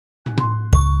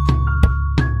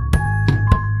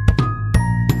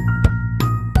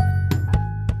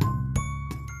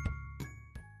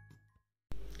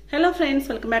friends,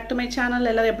 welcome back to my channel.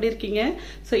 எல்லாரும் எப்படி இருக்கீங்க?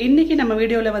 சோ இன்னைக்கு நம்ம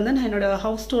வீடியோல வந்து நான் என்னோட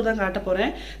ஹவுஸ் டூர் தான் காட்ட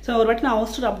போறேன். சோ ஒரு வாட்டி நான்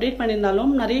ஹவுஸ் டூர் அப்டேட்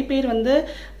பண்ணிருந்தாலும் நிறைய பேர் வந்து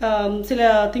சில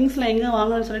திங்ஸ்லாம் எங்க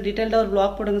வாங்கணும்னு சொல்லி டீடைலா ஒரு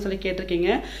vlog போடுங்க சொல்லி கேட்டிருக்கீங்க.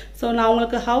 சோ நான்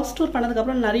உங்களுக்கு ஹவுஸ் டூர் பண்ணதுக்கு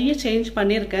அப்புறம் நிறைய சேஞ்ச்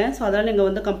பண்ணிருக்கேன். சோ அதனால நீங்க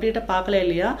வந்து கம்ப்ளீட்டா பார்க்கல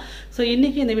இல்லையா? சோ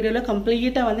இன்னைக்கு இந்த வீடியோல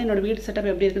கம்ப்ளீட்டா வந்து என்னோட வீடு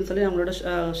செட்டப் எப்படி இருக்குன்னு சொல்லி நான் உங்களோட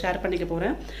ஷேர் பண்ணிக்க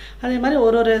போறேன். அதே மாதிரி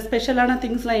ஒரு ஸ்பெஷலான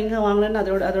திங்ஸ்லாம் எங்க வாங்கணும்னு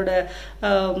அதோட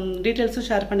டீடைல்ஸும்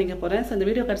ஷேர் பண்ணிக்க போறேன். சோ இந்த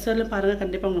வீடியோ கடைசில பாருங்க,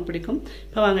 கண்டிப்பா உங்களுக்கு பிடிக்கும்.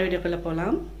 இப்போ வாங்க வீடியோக்குள்ள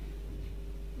போலாம்.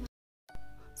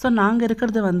 ஸோ நாங்கள்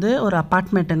இருக்கிறது வந்து ஒரு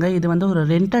அப்பார்ட்மெண்ட்டுங்க. இது வந்து ஒரு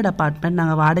ரெண்டட் அப்பார்ட்மெண்ட்.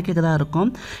 நாங்கள் வாடகைக்கு தான் இருக்கோம்.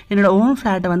 என்னோடய ஓன்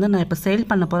ஃப்ளாட்டை வந்து நான் இப்போ சேல்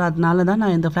பண்ண போகிறேன். அதனால தான்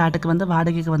நான் இந்த ஃப்ளாட்டுக்கு வந்து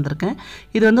வாடகைக்கு வந்திருக்கேன்.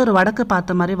 இது வந்து ஒரு வடக்கு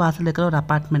பார்த்த மாதிரி வாசல் இருக்கிற ஒரு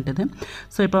அப்பார்ட்மெண்ட் இது.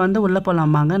 ஸோ இப்போ வந்து உள்ளே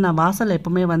போகலாமாங்க. நான் வாசல்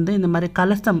எப்போவுமே வந்து இந்த மாதிரி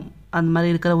கலசம் அந்த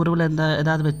மாதிரி இருக்கிற உருவில் இந்த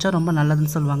ஏதாவது வச்சா ரொம்ப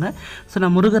நல்லதுன்னு சொல்லுவாங்க. ஸோ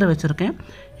நான் முருகரை வச்சுருக்கேன்.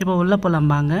 இப்போ உள்ளே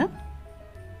போகலாமாங்க.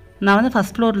 நான் வந்து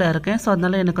ஃபஸ்ட் ஃப்ளோரில் இருக்கேன். ஸோ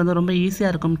அதனால் எனக்கு வந்து ரொம்ப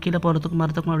ஈஸியாக இருக்கும் கீழே போகிறதுக்கும்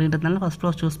மரத்துக்கும் அப்படின்றதுனால ஃபஸ்ட்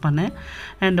ஃப்ளோர் சூஸ் பண்ணேன்.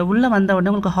 அண்ட் உள்ளே வந்த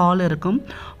உடனே உங்களுக்கு ஹால் இருக்கும்.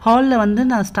 ஹாலில் வந்து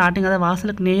நான் ஸ்டார்டிங் அதாவது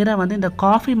வாசலுக்கு நேராக வந்து இந்த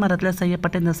காஃபி மரத்தில்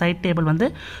செய்யப்பட்ட இந்த சைட் டேபிள் வந்து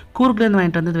கூர்க்லேருந்து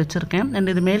வாங்கிட்டு வந்து வச்சுருக்கேன்.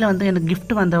 அண்ட் இது மேலே வந்து எனக்கு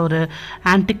கிஃப்ட் வந்த ஒரு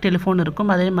ஆன்டிக் டெலிஃபோன்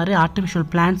இருக்கும். அதே மாதிரி ஆர்டிஃபிஷியல்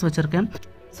பிளான்ட்ஸ் வச்சுருக்கேன்.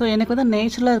 ஸோ எனக்கு வந்து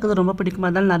நேச்சுரலாக இருக்கிறது ரொம்ப பிடிக்கும்.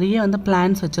 அதனால் நிறைய வந்து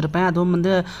பிளான்ட்ஸ் வச்சுருப்பேன். அதுவும்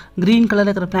வந்து க்ரீன் கலரில்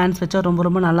இருக்கிற பிளான்ட்ஸ் வச்சா ரொம்ப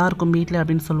ரொம்ப நல்லாயிருக்கும் வீட்டில்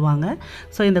அப்படின்னு சொல்லுவாங்க.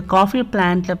 ஸோ இந்த காஃபி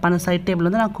பிளான்ட்டில் பண்ண சைட் டேபிள்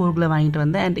வந்து நான் கூர்கில் வாங்கிட்டு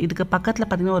வந்தேன். அண்ட் இதுக்கு பக்கத்தில்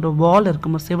பார்த்திங்கன்னா ஒரு வால்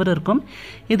இருக்கும், ஒரு சிவர் இருக்கும்.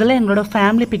 இதில் எங்களோட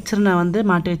ஃபேமிலி பிக்சர் நான் வந்து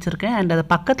மாட்டி வச்சுருக்கேன். அண்ட் அது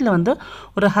பக்கத்தில் வந்து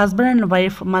ஒரு ஹஸ்பண்ட் அண்ட்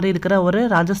ஒய்ஃப் மாதிரி இருக்கிற ஒரு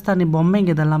ராஜஸ்தானி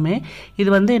பொம்மைங்க இதெல்லாமே. இது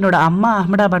வந்து என்னோடய அம்மா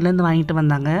அஹமதாபாத்லேருந்து வாங்கிட்டு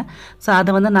வந்தாங்க. ஸோ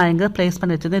அதை வந்து நான் எங்கே ப்ளேஸ்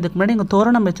பண்ணி வச்சுருந்தேன். இதுக்கு முன்னாடி எங்கள்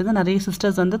தோரணம் வச்சுருந்து நிறைய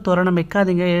சிஸ்டர்ஸ் வந்து தோரணம்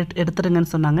வைக்காதீங்க எடுத்துருங்கன்னு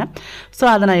சொன்னாங்க. ஸோ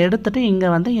அதை நான் எடுத்துகிட்டு இங்கே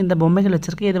வந்து இந்த பொம்மைகள்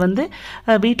வச்சுருக்கேன். இது வந்து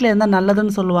வீட்டில் இருந்தால்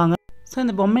நல்லதுன்னு சொல்லுவாங்க. ஸோ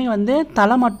இந்த பொம்மை வந்து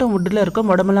தலை மட்டும் வுட்டில்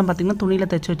இருக்கும், உடம்பெல்லாம் பார்த்திங்கன்னா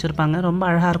துணியில் தைச்சி வச்சுருப்பாங்க. ரொம்ப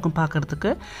அழகாக இருக்கும்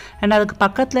பார்க்குறதுக்கு. அண்ட் அதுக்கு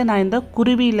பக்கத்தில் நான் இந்த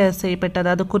குருவியில் செய்யப்பட்ட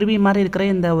அதாவது குருவி மாதிரி இருக்கிற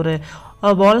இந்த ஒரு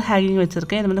வால் ஹேங்கிங்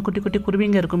வச்சுருக்கேன். இது வந்து குட்டி குட்டி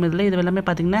குருவிங்க இருக்கும் இதில். இது எல்லாமே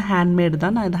பார்த்திங்கன்னா ஹேண்ட்மேடு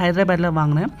தான். நான் இந்த ஹைதராபாத்தில்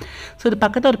வாங்கினேன். ஸோ இது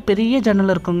பக்கத்தில் ஒரு பெரிய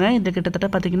ஜன்னல் இருக்குங்க. இது கிட்டத்தட்ட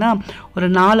பார்த்திங்கன்னா ஒரு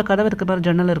 4 கதவு இருக்கிற மாதிரி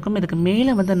ஜன்னல் இருக்கும். இதுக்கு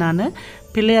மேலே வந்து நான்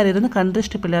பிள்ளையார் இருந்து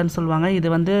கந்திருஷ்டி பிள்ளையார்னு சொல்லுவாங்க. இது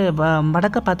வந்து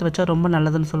வடக்க பார்த்து வச்சா ரொம்ப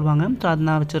நல்லதுன்னு சொல்லுவாங்க. ஸோ அது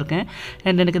நான் வச்சுருக்கேன்.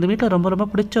 அண்ட் எனக்கு இந்த வீட்டில் ரொம்ப ரொம்ப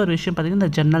பிடிச்ச ஒரு விஷயம் பார்த்திங்கன்னா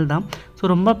இந்த ஜன்னல் தான். ஸோ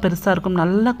ரொம்ப பெருசாக இருக்கும்,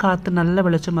 நல்ல காற்று, நல்ல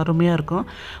வெளிச்சம், அருமையாக இருக்கும்.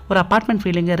 ஒரு அப்பார்ட்மெண்ட்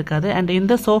ஃபீலிங்கே இருக்காது. அண்ட்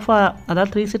இந்த சோஃபா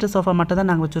அதாவது 3 சீட்டர் சோஃபா மட்டும்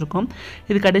தான் நாங்கள் வச்சுருக்கோம்.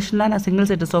 இதுக்கு அடிஷ்னலாக நான் சிங்கிள்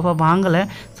சீட்டு சோஃபா வாங்கலை.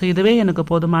 ஸோ இதுவே எனக்கு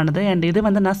போதுமானது. அண்ட் இது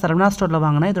வந்து நான் சரவணா ஸ்டோரில்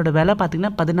வாங்கினேன். இதோட விலை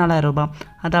பார்த்திங்கன்னா 14,000 ரூபாய்.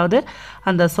 அதாவது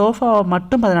அந்த சோஃபா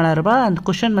மட்டும் 14,000 ரூபாய். அந்த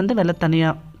குஷன் வந்து விலை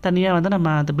தனியாக வந்து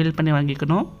நம்ம அதை பில் பண்ணி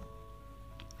வாங்கிக்கணும்.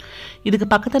 இதுக்கு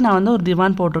பக்கத்தில் நான் வந்து ஒரு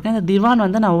திவான் போட்டிருக்கேன். இந்த திவான்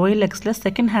வந்து நான் OLXல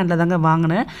செகண்ட் ஹேண்டில் தாங்க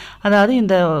வாங்கினேன். அதாவது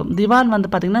இந்த திவான் வந்து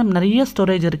பார்த்திங்கன்னா நிறைய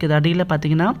ஸ்டோரேஜ் இருக்குது. அடியில்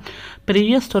பார்த்திங்கன்னா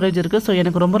பெரிய ஸ்டோரேஜ் இருக்குது. ஸோ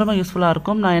எனக்கு ரொம்ப ரொம்ப யூஸ்ஃபுல்லாக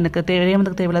இருக்கும். நான் எனக்கு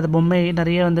தேவையில்லாத பொம்மை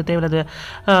நிறைய வந்து தேவையில்லாத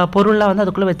பொருள்லாம் வந்து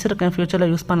அதுக்குள்ளே வச்சுருக்கேன்,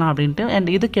 ஃப்யூச்சரில் யூஸ் பண்ணலாம் அப்படின்ட்டு. அண்ட்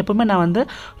இதுக்கு எப்பவுமே நான் வந்து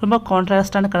ரொம்ப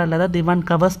கான்ட்ராஸ்டான கலரில் தான் திவான்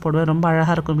கவர்ஸ் போடுவேன். ரொம்ப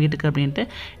அழகாக இருக்கும் வீட்டுக்கு அப்படின்ட்டு.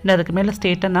 அண்ட் அதுக்கு மேலே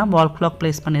ஸ்டேட்டாக நான் வால் கிளாக்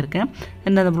ப்ளேஸ் பண்ணியிருக்கேன்.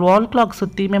 அண்ட் அந்த வால் கிளாக்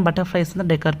சுற்றியுமே பட்டர்ஃப்ளைஸ் வந்து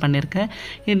டெக்கர் பண்ணியிருக்கேன்.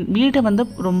 என் வீட்டை வந்து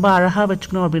ரொம்ப அழகாக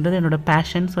வச்சுக்கணும் அப்படின்றது என்னோட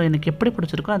பேஷன். ஸோ எனக்கு எப்படி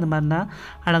பிடிச்சிருக்கோ அந்த மாதிரி தான்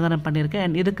அலங்காரம் பண்ணியிருக்கேன்.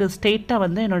 அண்ட் இதுக்கு ஸ்ட்ரெயிட்டாக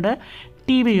வந்து என்னோட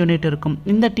டிவி யூனிட் இருக்கும்.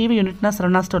 இந்த டிவி யூனிட் நான்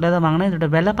சரவணா ஸ்டோரில் தான் வாங்கினேன். இதோட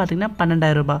விலை பார்த்திங்கன்னா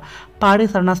 12,000 ரூபாய். பாடி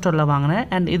சரவணா ஸ்டோரில் வாங்கினேன்.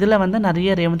 அண்ட் இதில் வந்து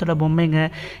நிறைய ரேவந்தோட பொம்மைங்க,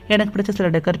 எனக்கு பிடிச்ச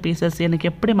சில டெக்கர் பீசஸ்,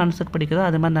 எனக்கு எப்படி மனசுக்கு பிடிக்குதோ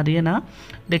அது மாதிரி நிறைய நான்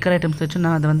டெக்கர் ஐட்டம்ஸ் வச்சு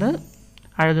நான் அதை வந்து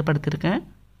அழகுபடுத்தியிருக்கேன்.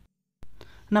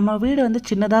 நம்ம வீடு வந்து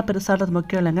சின்னதாக பெருசாகிறது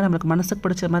முக்கியம் இல்லைங்க. நம்மளுக்கு மனசுக்கு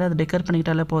பிடிச்ச மாதிரி அதை டெக்கர்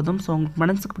பண்ணிக்கிட்டாலே போதும். ஸோ உங்களுக்கு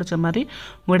மனசுக்கு பிடிச்ச மாதிரி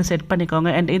வீடு செட் பண்ணிக்கோங்க.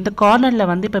 அண்ட் இந்த கார்னரில்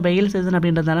வந்து இப்போ வெயில் சீசன்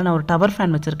அப்படின்றதுனால நான் ஒரு டவர்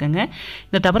ஃபேன் வச்சுருக்கேங்க.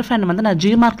 இந்த டவர் ஃபேன் வந்து நான்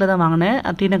ஜிமார்க்கில் தான் வாங்கினேன்.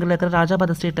 டி நகரில் இருக்கிற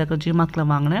ராஜாபாத ஸ்ட்ரீட்டில் இருக்கிற ஜிமார்க்கில்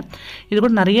வாங்கினேன். இது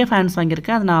கூட நிறைய ஃபேன்ஸ்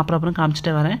வாங்கியிருக்கேன். அதை நான் அப்புறம்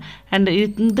காமிச்சிட்டே வரேன். அண்ட்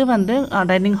இது வந்து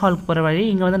டைனிங் ஹாலுக்கு போகிற வழி.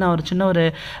 இங்கே வந்து நான் ஒரு சின்ன ஒரு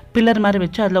பில்லர் மாதிரி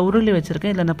வச்சு அதில் உருளி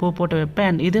வச்சுருக்கேன். இதில் நான் பூ போட்டு வைப்பேன்.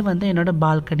 அண்ட் இது வந்து என்னோடய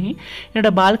பால்கனி.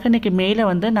 என்னோடய பால்கனிக்கு மேலே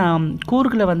வந்து நான்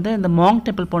கூர்கில் வந்து இந்த மாங்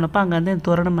டெம்பிள் போனப்போ அங்கே வந்து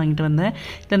தோரணம் வாங்கிட்டு வந்தேன்.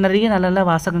 இதில் நிறைய நல்ல நல்ல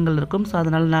வாசகங்கள் இருக்கும். ஸோ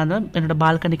அதனால் நான் வந்து என்னோடய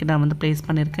பால்கனிக்கு நான் வந்து ப்ளேஸ்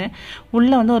பண்ணியிருக்கேன்.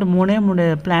 உள்ளே வந்து ஒரு 3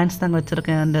 பிளான்ட்ஸ் தாங்க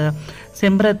வச்சுருக்கேன். அந்த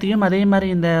செம்பருத்தியும் அதே மாதிரி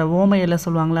இந்த ஓமை எல்லாம்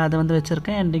சொல்லுவாங்களே அதை வந்து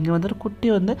வச்சுருக்கேன். அண்ட் இங்கே வந்து ஒரு குட்டி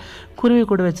வந்து குருவி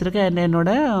கூட வச்சுருக்கேன். அண்ட்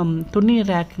என்னோடய துணி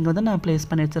ரேக் இங்கே வந்து நான் ப்ளேஸ்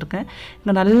பண்ணி வச்சுருக்கேன்.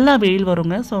 இங்கே நல்லா வெயில்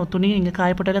வருங்க. ஸோ துணி இங்கே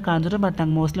காயப்பட்டாலே காஞ்சிடும். பட்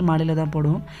நாங்கள் மோஸ்ட்லி மாடியில் தான்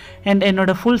போடுவோம். அண்ட்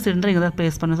என்னோடய ஃபுல் சிலிண்டர் இங்கே தான்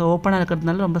ப்ளேஸ் பண்ணுவேன். ஸோ ஓப்பனாக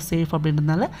இருக்கிறதுனால ரொம்ப சேஃப்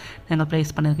அப்படின்றதுனால நாங்கள்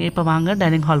ப்ளேஸ் பண்ணியிருக்கேன். இப்போ வாங்க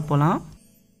டைனிங் ஹால் போகலாம்.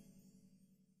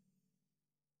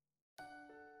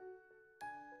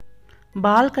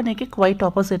 பால்கனிக்கு குவைட்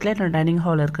ஆப்போசிட்டில் என்னோட டைனிங்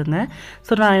ஹால் இருக்குங்க.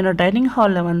 ஸோ நான் என்னோட டைனிங்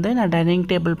ஹாலில் வந்து நான் டைனிங்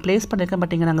டேபிள் ப்ளேஸ் பண்ணியிருக்கேன்.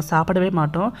 பட் இங்கே நாங்கள் சாப்பிடவே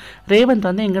மாட்டோம். ரேவந்த்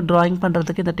வந்து இங்கே ட்ராயிங்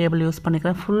பண்ணுறதுக்கு இந்த டேபிள் யூஸ்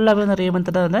பண்ணிக்கிறேன். ஃபுல்லாகவே வந்து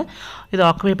ரேவந்த் தான் வந்து இதை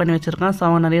ஆக்குபை பண்ணி வச்சுருக்கேன். ஸோ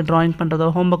அவன் நிறைய ட்ராயிங் பண்ணுறதோ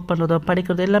ஹோம் ஒர்க் பண்ணுறதோ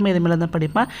படிக்கிறதோ எல்லாமே இது மேலே தான்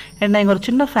படிப்பேன். ஏன்னா இங்கே ஒரு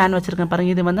சின்ன ஃபேன் வச்சுருக்கேன்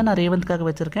பாருங்கள். இது வந்து நான் ரேவந்த்காக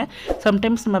வச்சுருக்கேன்.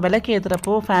 சம்டைம்ஸ் நம்ம விலைக்கு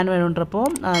ஏற்றுறப்போ ஃபேன் வேணுன்றப்போ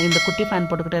இந்த குட்டி ஃபேன்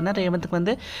போட்டுக்கிட்டேன்னா ரேவந்துக்கு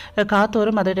வந்து காற்று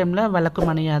வரும், அதே டைமில் விளக்கும்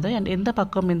அணியாது. அண்ட் இந்த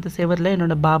பக்கம் இந்த செவரில்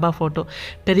என்னோட பாபா ஃபோட்டோ,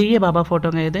 பெரிய பாபா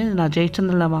ஃபோட்டோங்க. இது நான்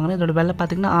ஜெயச்சந்திரனில் வாங்கினேன். இதோட விலை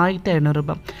பார்த்திங்கன்னா 1500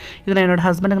 ரூபாய். இது நான் என்னோடய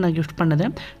ஹஸ்பண்டுக்கு நான் கிஃப்ட் பண்ணது.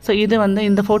 ஸோ இது வந்து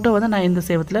இந்த ஃபோட்டோ வந்து நான் இந்த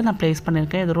சேவத்தில் நான் ப்ளேஸ்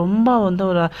பண்ணியிருக்கேன். இது ரொம்ப வந்து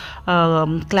ஒரு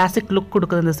கிளாசிக் லுக்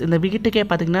கொடுக்குது. இந்த வீட்டுக்கே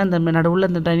பார்த்திங்கன்னா இந்த நடுவில்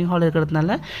இந்த டைனிங் ஹால் இருக்கிறதுனால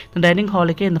இந்த டைனிங்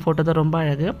ஹாலுக்கே இந்த ஃபோட்டோ தான் ரொம்ப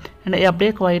அழகு. அண்ட்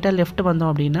அப்படியே குவைட்டாக லெஃப்ட்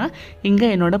வந்தோம் அப்படின்னா இங்கே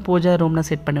என்னோட பூஜா ரூம் நான்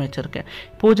செட் பண்ணி வச்சுருக்கேன்.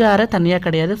 பூஜா அறை தனியாக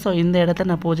கிடையாது. ஸோ இந்த இடத்த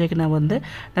நான் பூஜைக்கு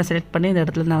நான் செலக்ட் பண்ணி இந்த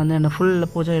இடத்துல நான் வந்து என்னோட ஃபுல்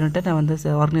பூஜை யூனிட்டை நான் வந்து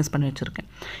ஆர்கனைஸ் பண்ணி வச்சுருக்கேன்.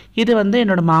 இது வந்து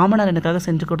என்னோட மாமனார் எனக்காக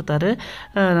செஞ்சு கொடுத்தாரு.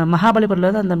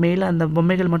 மகாபலிபுரத்தில் அந்த மேலே அந்த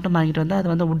பொம்மைகள் மட்டும் வாங்கிட்டு வந்து அதை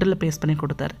வந்து உட்டில் பேஸ்ட் பண்ணி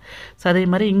கொடுத்தாரு. ஸோ அதே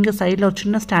மாதிரி இங்கே சைடில் ஒரு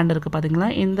சின்ன ஸ்டாண்ட் இருக்குது பார்த்தீங்களா.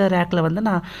 இந்த ரேக்கில் வந்து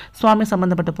நான் சுவாமி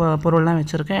சம்மந்தப்பட்ட பொருள்லாம்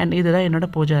வச்சுருக்கேன். அண்ட் இதுதான் என்னோட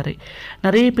பூஜை அறை.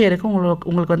 நிறைய பேருக்கு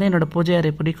உங்களுக்கு வந்து என்னோட பூஜை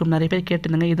அறை பிடிக்கும். நிறைய பேர்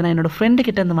கேட்டிருந்தாங்க. இது நான் என்னோடய ஃப்ரெண்டு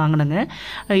கிட்டே வந்து வாங்கினேங்க.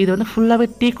 இது வந்து ஃபுல்லாகவே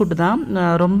டீ குட்டு தான்.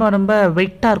 ரொம்ப ரொம்ப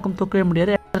வெயிட்டாக இருக்கும், தூக்கவே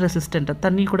முடியாது. ரெசிஸ்டன்ட்,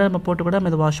 தண்ணி கூட நம்ம போட்டு கூட நம்ம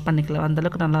இதை வாஷ் பண்ணிக்கலாம்,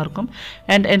 அந்தளவுக்கு நல்லாயிருக்கும்.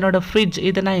 அண்ட் என்னோடய ஃப்ரிட்ஜ்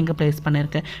இதை நான் இங்கே ப்ளேஸ்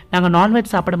பண்ணியிருக்கேன். நாங்கள்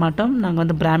நான்வெஜ் சாப்பிட மாட்டோம். நாங்கள்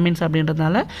வந்து பிராமின்ஸ்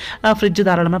அப்படின்றதுனால ஃப்ரிட்ஜ்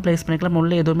தாராளமாக ப்ளேஸ் பண்ணிக்கலாம்.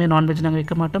 உள்ள எதுவுமே நான்வெஜ் நாங்கள்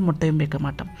வைக்க மாட்டோம், முட்டையும் வைக்க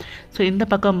மாட்டோம். ஸோ இந்த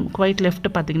பக்கம் குவைட் லெஃப்ட்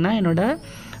பார்த்திங்கன்னா என்னோடய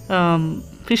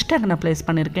ஃபிஷ் டேங்க் நான் ப்ளேஸ்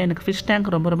பண்ணியிருக்கேன். எனக்கு ஃபிஷ்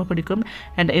டேங்க் ரொம்ப ரொம்ப பிடிக்கும்.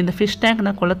 அண்ட் இந்த ஃபிஷ் டேங்க்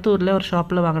நான் கொளத்தூரில் ஒரு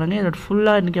ஷாப்பில் வாங்கினேங்க. இதோட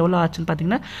ஃபுல்லாக எனக்கு எவ்வளோ ஆச்சுன்னு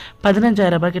பார்த்தீங்கன்னா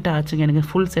 15,000 ரூபாய் கிட்ட ஆச்சுங்க எனக்கு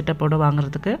ஃபுல் செட்டப்போடு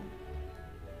வாங்குறதுக்கு.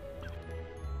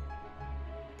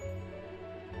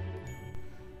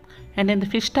 அண்ட் இந்த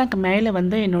ஃபிஷ் டேங்க் மேலே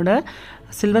வந்து என்னோடய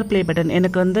சில்வர் ப்ளே பட்டன்,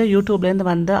 எனக்கு வந்து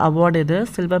யூடியூப்லேருந்து வந்த அவார்டு இது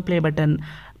சில்வர் ப்ளே பட்டன்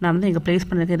நான் வந்து இங்கே ப்ளேஸ்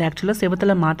பண்ணியிருக்கேன். இது ஆக்சுவலாக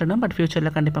செவத்தில் மாட்டணும், பட் ஃப்யூச்சரில்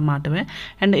கண்டிப்பாக மாட்டுவேன்.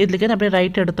 அண்ட் இதுக்கு அப்படியே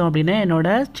ரைட் எடுத்தோம் அப்படின்னா என்னோட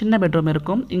சின்ன பெட்ரூம்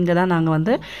இருக்கும். இங்கே தான் நாங்கள்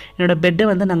வந்து என்னோடய பெட்டை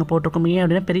வந்து நாங்கள் போட்டிருக்கோம். ஏன்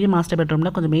அப்படின்னா பெரிய மாஸ்டர்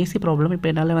பெட்ரூமில் கொஞ்சம் ஏசி ப்ராப்ளம், இப்போ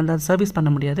என்னால் வந்து அதை சர்வீஸ்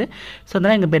பண்ண முடியாது. ஸோ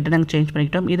அதனால் எங்கள் பெட்டை நாங்கள் சேஞ்ச்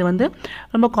பண்ணிக்கிட்டோம். இது வந்து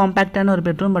ரொம்ப காம்பேக்டான ஒரு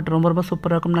பெட்ரூம், பட் ரொம்ப ரொம்ப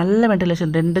சூப்பராக இருக்கும். நல்ல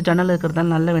வென்டிலேஷன், 2 ஜன்னல்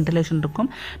இருக்கிறதால நல்ல வென்டிலேஷன்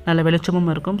இருக்கும், நல்ல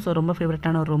வெளிச்சமும் இருக்கும். ஸோ ரொம்ப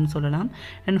ஃபேவரட்டான ஒரு ரூம் சொல்லலாம்.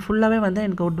 அண்ட் ஃபுல்லாகவே வந்து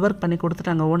எனக்கு வுட் ஒர்க் பண்ணி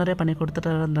கொடுத்துட்டாங்க, ஓனரே பண்ணி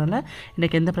கொடுத்துட்டதுனால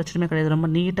எனக்கு எந்த பிரச்சனையுமே கிடையாது. ரொம்ப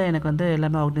நீட்டாக எனக்கு வந்து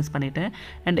எல்லாமே ஆர்கனைஸ் பண்ணிட்டேன்.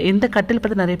 அண்ட் இந்த கட்டில்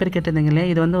பற்றி நிறைய பேர் கேட்டிருந்தீங்க இல்லையா.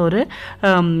 இது வந்து ஒரு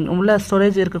உள்ள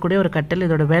ஸ்டோரேஜ் இருக்கக்கூடிய ஒரு கட்டில்.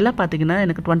 இதோட விலை பார்த்தீங்கன்னா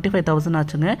எனக்கு 25,000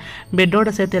 ஆச்சுங்க.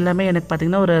 பெட்டோட சேர்த்து எல்லாமே எனக்கு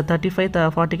பார்த்தீங்கன்னா ஒரு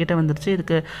 35-40 கிட்ட வந்துருச்சு.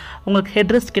 இதுக்கு உங்களுக்கு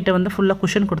ஹெட்ரெஸ்ட் கிட்ட வந்து ஃபுல்லாக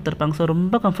குஷன் கொடுத்துருப்பாங்க. ஸோ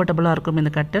ரொம்ப கம்ஃபர்டபுளாக இருக்கும்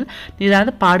இந்த கட்டில்.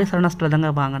 இதாவது பாடி சரணா ஸ்டோரில்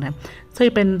தாங்க வாங்கினேன். ஸோ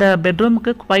இப்போ இந்த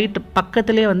பெட்ரூமுக்கு குவைட்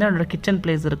பக்கத்துலேயே வந்து என்னோட கிச்சன்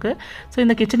பிளேஸ் இருக்குது. ஸோ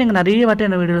இந்த கிச்சன் நீங்கள் நிறைய வாட்டி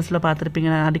என்னோட வீடியோஸில்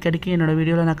பார்த்துருப்பீங்க. அடிக்கடிக்கு என்னோட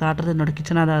வீடியோவில் நான் காட்டுறது என்னோட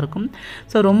கிச்சனாக தான் இருக்கும்.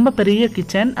 ஸோ ரொம்ப பெரிய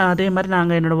கிச்சன். அதே மாதிரி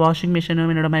நாங்கள் என்னோட வாஷிங்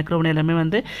மிஷினும் என்னோட மைக்ரோவன் எல்லாமே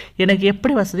வந்து எனக்கு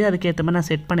எப்படி வசதி அதுக்கேற்ற மாதிரி நான்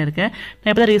செட் பண்ணியிருக்கேன். நான்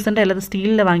இப்போ தான் ரீசெண்டாக எல்லாத்தையும்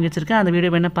ஸ்டீலில் வாங்கி வச்சுருக்கேன். அந்த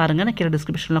வீடியோ வேணால் பாருங்கள், நான் கீழே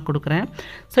டிஸ்கிரிப்ஷனில் கொடுக்குறேன்.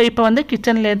 ஸோ இப்போ வந்து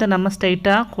கிச்சன்லேருந்து நம்ம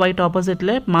ஸ்ட்ரைட்டாக குவைட்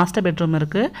ஆப்போசிட்டில் மாஸ்டர் பெட்ரூம்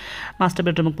இருக்குது. மாஸ்டர்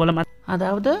பெட்ரூமுக்கு போகலாம்.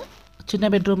 அதாவது சின்ன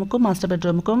பெட்ரூமுக்கும் மாஸ்டர்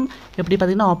பெட்ரூமுக்கும் எப்படி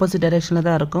பார்த்திங்கன்னா ஆப்போசிட் டைரெக்ஷனில்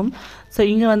தான் இருக்கும். ஸோ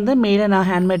இங்கே வந்து மேலே நான்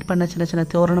ஹேண்ட்மேட் பண்ண சின்ன சின்ன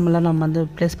தோரணமெல்லாம் நம்ம வந்து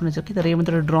ப்ளேஸ் பண்ணி வச்சுருக்கேன். இது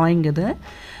ரேவந்தோட ட்ராயிங் இது.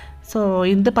 ஸோ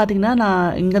இந்த பார்த்திங்கன்னா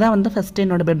நான் இங்கே தான் வந்து ஃபஸ்ட்டு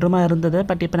என்னோடய பெட்ரூமாக இருந்தது.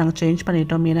 பட் இப்போ நாங்கள் சேஞ்ச்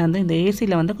பண்ணிட்டோம். ஏன்னா வந்து இந்த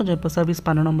ஏசியில் வந்து கொஞ்சம் இப்போ சர்வீஸ்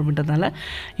பண்ணணும் அப்படின்றதுனால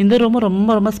இந்த ரூமும் ரொம்ப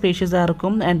ரொம்ப ஸ்பேஷியஸாக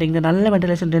இருக்கும். அண்ட் இங்கே நல்ல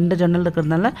வென்டிலேஷன், 2 ஜன்னல்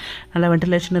இருக்கிறதுனால நல்ல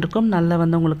வென்டிலேஷன் இருக்கும், நல்ல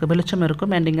வந்து உங்களுக்கு வெளிச்சம்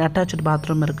இருக்கும். அண்ட் இங்கே அட்டாச்சு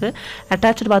பாத்ரூம் இருக்குது.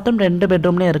 அட்டாச்சு பாத்ரூம் 2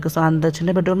 பெட்ரூம்லேயும் இருக்குது. ஸோ அந்த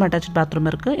சின்ன பெட்ரூமில் அட்டாச்சு பாத்ரூம்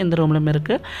இருக்குது, இந்த ரூம்லையும்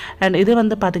இருக்குது. அண்ட் இது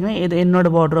வந்து பார்த்திங்கன்னா இது என்னோட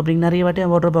வார்ட்ரோப். அப்படிங்க நிறைய வாட்டி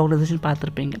வார்ட்ரோப் ஆர்கனைசேஷன்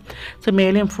பார்த்துருப்பீங்க. ஸோ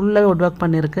மேலேயும் ஃபுல்லாகவே வுட் ஒர்க்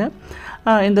பண்ணியிருக்கு.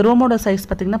 இந்த ரூமோட சைஸ்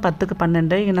பார்த்திங்கன்னா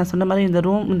 10x12. இங்கே நான் சொன்ன மாதிரி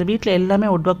இந்த வீட்டில் எல்லாமே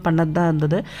வுட் ஒர்க் பண்ணது தான்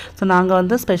இருந்தது. ஸோ நாங்கள்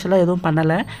வந்து ஸ்பெஷலாக எதுவும்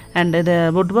பண்ணலை. அண்ட் இது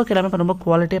வுட் ஒர்க் எல்லாமே ரொம்ப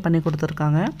குவாலிட்டியாக பண்ணி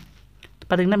கொடுத்துருக்காங்க.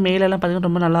 பார்த்திங்கன்னா மேலெல்லாம் பார்த்திங்கன்னா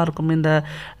ரொம்ப நல்லாயிருக்கும். இந்த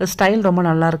ஸ்டைல் ரொம்ப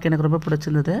நல்லாயிருக்கு, எனக்கு ரொம்ப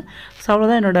பிடிச்சிருந்தது. ஸோ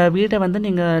அவ்வளோதான் என்னோடய வீட்டை வந்து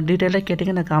நீங்கள் டீட்டெயிலாக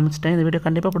கேட்டிங்க, நான் காமிச்சிட்டேன். இந்த வீடியோ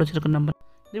கண்டிப்பாக பிடிச்சிருக்கு நம்பர்.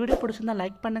 இந்த வீடியோ பிடிச்சிருந்தா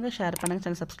லைக் பண்ணுங்கள், ஷேர் பண்ணுங்கள்,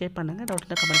 சேனல் சப்ஸ்கிரைப் பண்ணுங்கள்,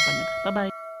 டவுட்னா கமெண்ட் பண்ணுங்கள்.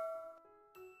 பாய்.